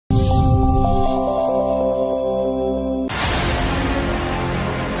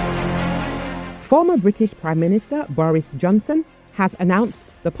Former British Prime Minister Boris Johnson has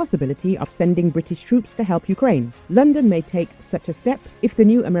announced the possibility of sending British troops to help Ukraine. London may take such a step if the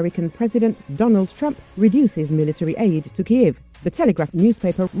new American President Donald Trump reduces military aid to Kyiv. The Telegraph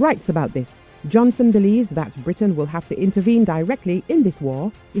newspaper writes about this. Johnson believes that Britain will have to intervene directly in this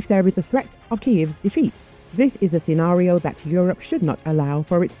war if there is a threat of Kyiv's defeat. This is a scenario that Europe should not allow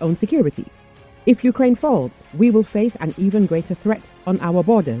for its own security. If Ukraine falls, we will face an even greater threat on our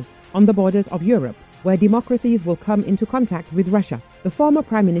borders, on the borders of Europe, where democracies will come into contact with Russia. The former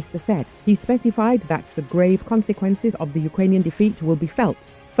Prime Minister said. He specified that the grave consequences of the Ukrainian defeat will be felt,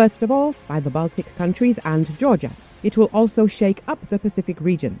 first of all, by the Baltic countries and Georgia. It will also shake up the Pacific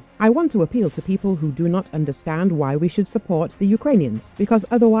region. I want to appeal to people who do not understand why we should support the Ukrainians, because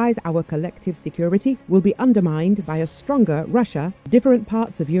otherwise our collective security will be undermined by a stronger Russia. Different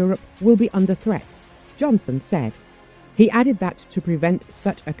parts of Europe will be under threat, Johnson said. He added that to prevent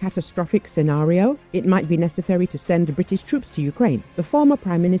such a catastrophic scenario, it might be necessary to send British troops to Ukraine. The former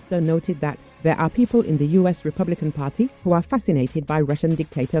Prime Minister noted that there are people in the US Republican Party who are fascinated by Russian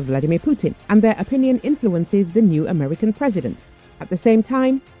dictator Vladimir Putin, and their opinion influences the new American president. At the same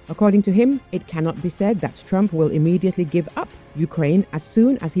time, according to him, it cannot be said that Trump will immediately give up Ukraine as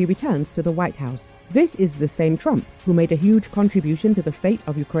soon as he returns to the White House. This is the same Trump who made a huge contribution to the fate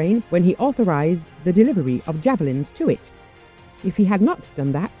of Ukraine when he authorized the delivery of Javelins to it. If he had not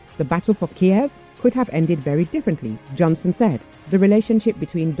done that, the battle for Kiev could have ended very differently, Johnson said. The relationship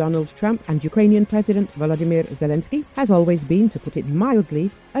between Donald Trump and Ukrainian President Volodymyr Zelensky has always been, to put it mildly,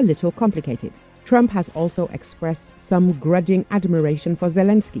 a little complicated. Trump has also expressed some grudging admiration for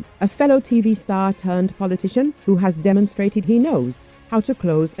Zelensky, a fellow TV star turned politician who has demonstrated he knows how to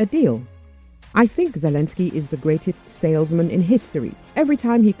close a deal. I think Zelensky is the greatest salesman in history. Every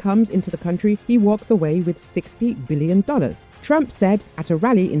time he comes into the country, he walks away with $60 billion, Trump said at a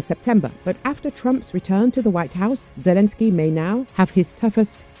rally in September. But after Trump's return to the White House, Zelensky may now have his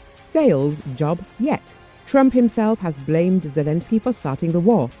toughest sales job yet. Trump himself has blamed Zelensky for starting the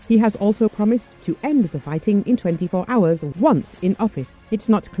war. He has also promised to end the fighting in 24 hours once in office. It's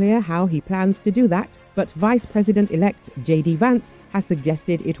not clear how he plans to do that, but Vice President-elect J.D. Vance has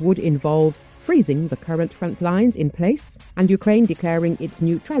suggested it would involve freezing the current front lines in place and Ukraine declaring its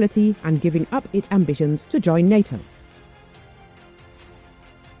neutrality and giving up its ambitions to join NATO.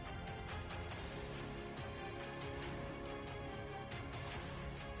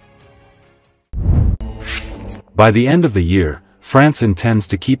 By the end of the year, France intends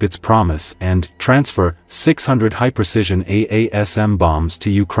to keep its promise and transfer 600 high-precision AASM bombs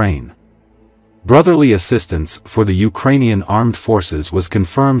to Ukraine. Brotherly assistance for the Ukrainian armed forces was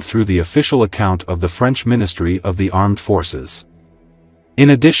confirmed through the official account of the French Ministry of the Armed Forces.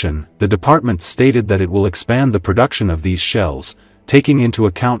 In addition, the department stated that it will expand the production of these shells, taking into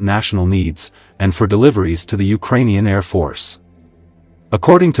account national needs, and for deliveries to the Ukrainian Air Force.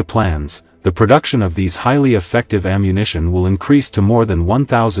 According to plans, the production of these highly effective ammunition will increase to more than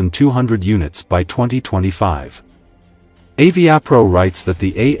 1,200 units by 2025. Aviapro writes that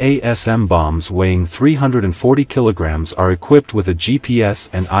the AASM bombs weighing 340 kilograms are equipped with a GPS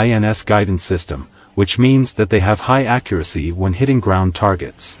and INS guidance system, which means that they have high accuracy when hitting ground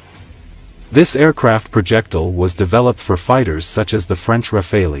targets. This aircraft projectile was developed for fighters such as the French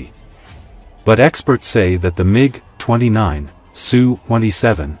Rafale. But experts say that the MiG-29,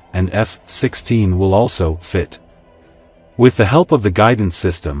 Su-27, and F-16 will also fit. With the help of the guidance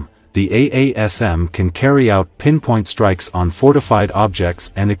system, the AASM can carry out pinpoint strikes on fortified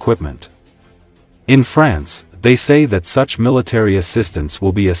objects and equipment. In France, they say that such military assistance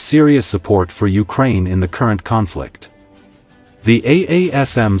will be a serious support for Ukraine in the current conflict. The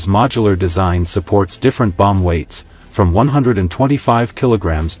AASM's modular design supports different bomb weights, from 125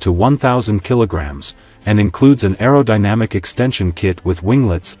 kilograms to 1,000 kilograms, and includes an aerodynamic extension kit with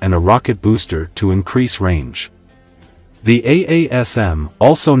winglets and a rocket booster to increase range. The AASM,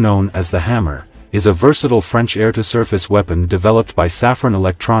 also known as the Hammer, is a versatile French air-to-surface weapon developed by Safran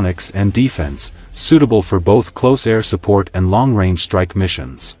Electronics and Defense, suitable for both close air support and long-range strike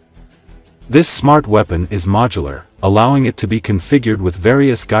missions. This smart weapon is modular, allowing it to be configured with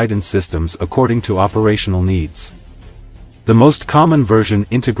various guidance systems according to operational needs. The most common version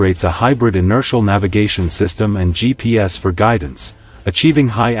integrates a hybrid inertial navigation system and GPS for guidance, achieving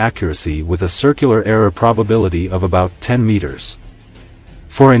high accuracy with a circular error probability of about 10 meters.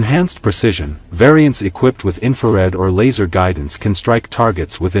 For enhanced precision, variants equipped with infrared or laser guidance can strike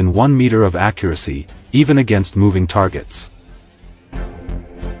targets within 1 meter of accuracy, even against moving targets.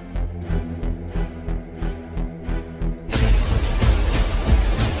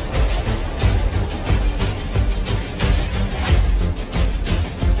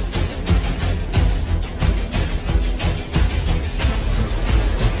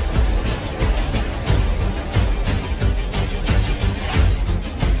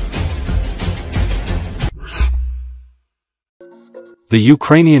 The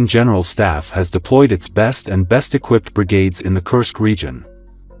Ukrainian General Staff has deployed its best and best-equipped brigades in the Kursk region.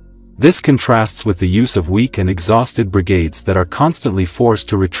 This contrasts with the use of weak and exhausted brigades that are constantly forced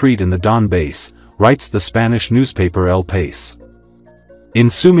to retreat in the Donbass, writes the Spanish newspaper El País. In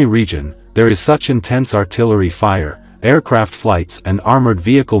Sumy region, there is such intense artillery fire, aircraft flights and armored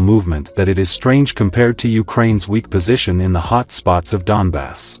vehicle movement that it is strange compared to Ukraine's weak position in the hot spots of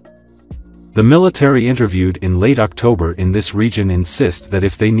Donbass. The military interviewed in late October in this region insist that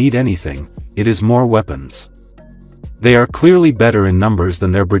if they need anything, it is more weapons. They are clearly better in numbers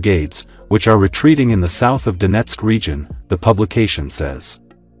than their brigades, which are retreating in the south of Donetsk region, the publication says.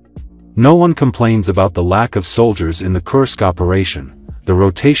 No one complains about the lack of soldiers in the Kursk operation. The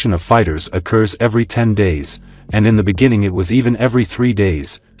rotation of fighters occurs every 10 days, and in the beginning it was even every 3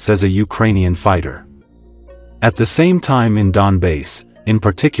 days, says a Ukrainian fighter. At the same time in Donbass, in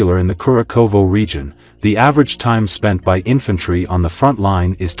particular in the Kharkiv region, the average time spent by infantry on the front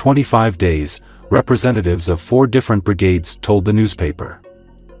line is 25 days, representatives of 4 different brigades told the newspaper.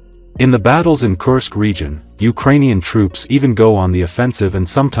 In the battles in Kursk region, Ukrainian troops even go on the offensive and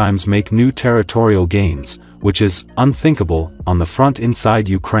sometimes make new territorial gains, which is unthinkable on the front inside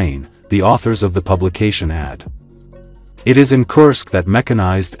Ukraine, the authors of the publication add. It is in Kursk that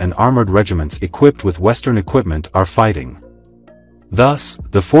mechanized and armored regiments equipped with Western equipment are fighting. Thus,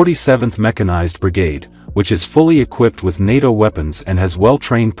 the 47th Mechanized Brigade, which is fully equipped with NATO weapons and has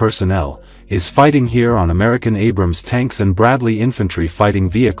well-trained personnel, is fighting here on American Abrams tanks and Bradley infantry fighting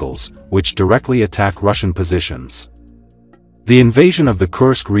vehicles, which directly attack Russian positions. The invasion of the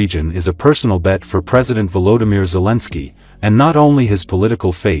Kursk region is a personal bet for President Volodymyr Zelensky, and not only his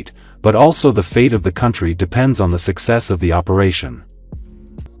political fate, but also the fate of the country depends on the success of the operation.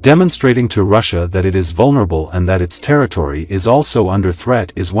 Demonstrating to Russia that it is vulnerable and that its territory is also under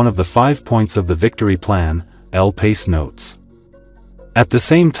threat is one of the 5 points of the victory plan, El País notes. At the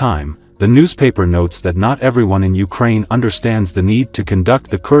same time, the newspaper notes that not everyone in Ukraine understands the need to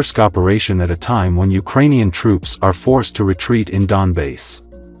conduct the Kursk operation at a time when Ukrainian troops are forced to retreat in Donbass.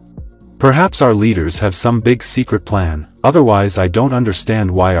 Perhaps our leaders have some big secret plan, otherwise I don't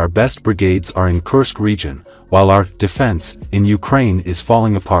understand why our best brigades are in Kursk region, while our defense in Ukraine is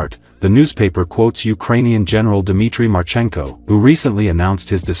falling apart. The newspaper quotes Ukrainian General Dmitry Marchenko, who recently announced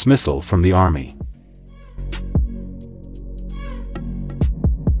his dismissal from the army.